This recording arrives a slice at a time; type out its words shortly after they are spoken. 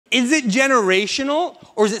Is it generational,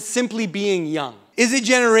 or is it simply being young? Is it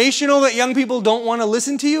generational that young people don't want to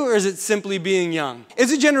listen to you, or is it simply being young?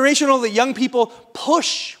 Is it generational that young people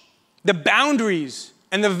push the boundaries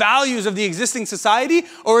and the values of the existing society,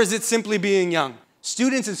 or is it simply being young?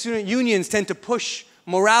 Students and student unions tend to push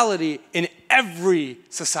morality in every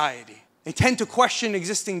society. They tend to question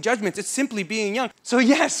existing judgments. It's simply being young. So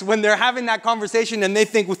yes, when they're having that conversation and they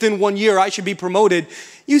think within 1 year I should be promoted,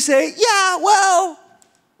 you say, yeah, well,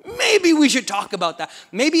 maybe we should talk about that.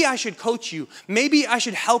 Maybe I should coach you. Maybe I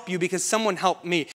should help you because someone helped me.